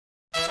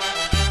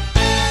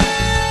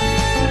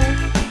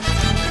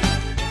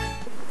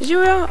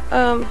živjo.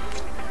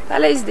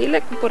 Tale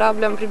izdelek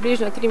uporabljam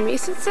približno 3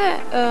 mesece.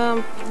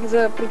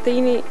 Z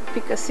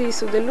Proteini.si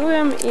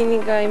sodelujem in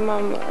ga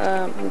imam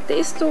na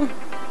testu.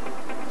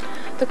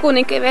 Tako,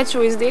 nekaj več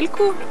o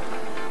izdelku.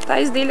 Ta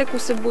izdelek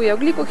vsebuje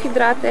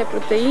ogljikohidrate,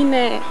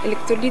 proteine,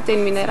 elektrolite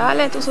in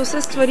minerale. To so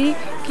vse stvari,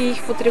 ki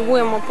jih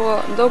potrebujemo po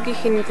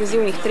dolgih in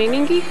intenzivnih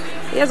treningih.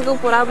 Jaz ga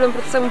uporabljam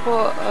predvsem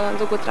po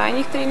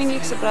dolgotrajnih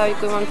treningih, se pravi,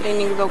 ko imam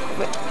trening dolg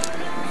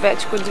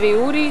več kot 2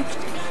 uri.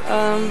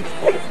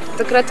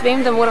 Takrat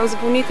vem, da moram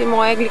zapolniti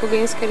moje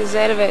glikogenske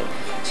rezerve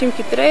čim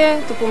hitreje,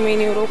 to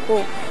pomeni v roku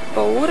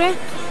pol ure.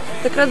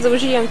 Takrat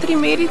zaužijem 3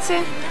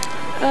 merice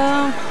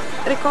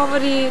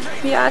recovery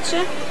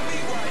pijače.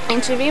 In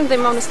če vem, da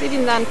imam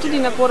naslednji dan tudi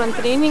naporen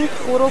trening,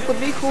 v roku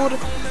 2 ur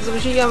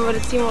zaužijam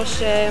recimo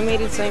še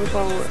merico in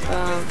pol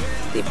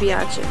te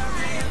pijače.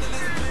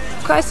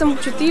 Kaj sem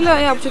občutila?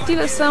 Ja,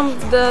 občutila sem,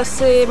 da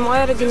se je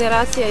moja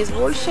regeneracija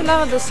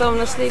izboljšala, da sem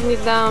naslednji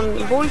dan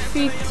bolj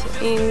fit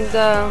in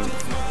da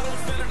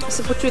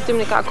se počutim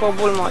nekako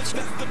bolj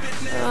močno.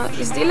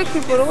 Izdelek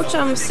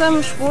priporočam vsem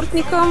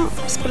športnikom,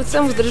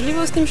 predvsem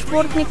vzdržljivostnim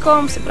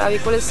športnikom, se pravi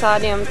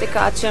kolesarjem,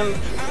 tekačem,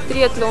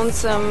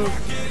 triatloncem,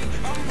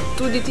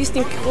 tudi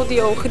tistim, ki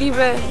hodijo v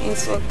hribe in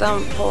so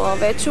tam po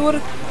več ur,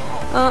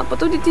 pa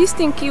tudi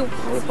tistim, ki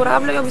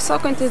uporabljajo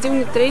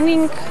visokointenzivni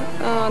trening,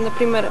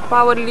 naprimer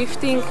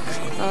powerlifting,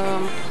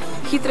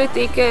 hitre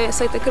teke,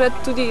 saj takrat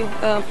tudi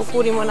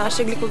pokurimo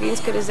naše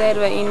glikogenske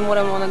rezerve in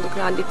moramo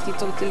nadoknaditi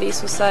to v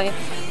telesu, saj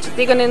če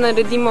tega ne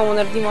naredimo,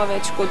 naredimo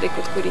več škode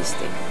kot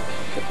koristi.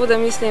 Tako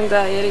da mislim,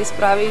 da je res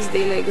pravi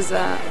izdelek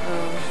za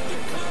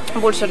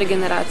boljšo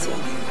regeneracijo.